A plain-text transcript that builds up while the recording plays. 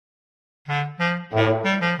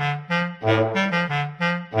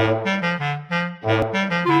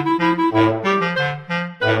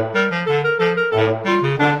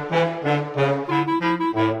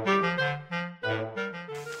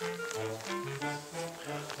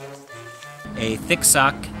A thick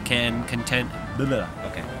sock can contain...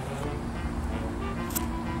 Okay.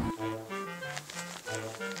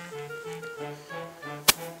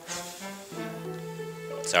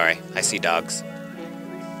 Sorry, I see dogs.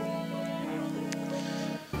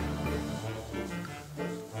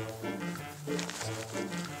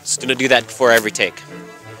 Just gonna do that before every take.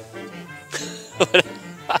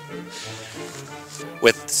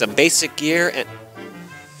 With some basic gear and...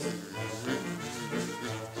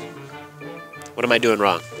 What am I doing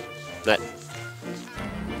wrong? That...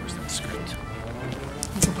 Where's that script?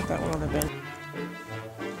 You can put that one on the bench.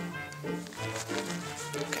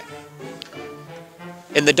 Okay.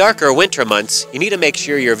 In the darker winter months, you need to make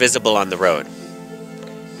sure you're visible on the road.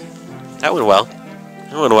 That went well.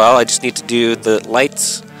 That went well. I just need to do the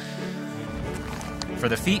lights. For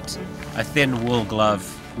the feet, a thin wool glove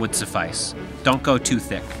would suffice. Don't go too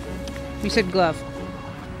thick. You said glove.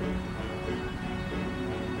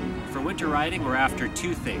 For winter riding, we're after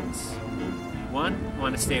two things. One,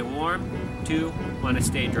 want to stay warm. Two, want to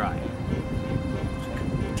stay dry.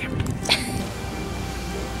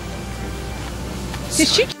 Did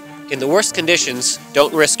she? In the worst conditions,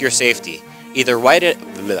 don't risk your safety. Either ride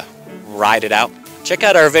it out. Check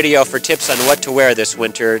out our video for tips on what to wear this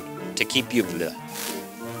winter to keep you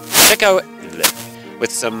check out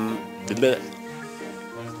with some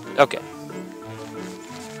okay.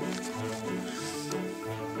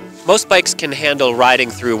 Most bikes can handle riding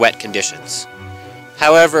through wet conditions.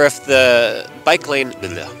 However, if the bike lane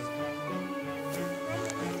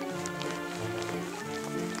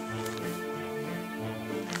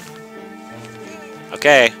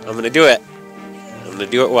okay, I'm gonna do it. I'm gonna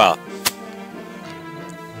do it well.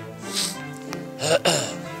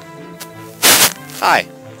 Hi,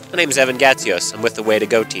 my name is Evan Gatseos. I'm with the Way to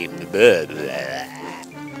Go team.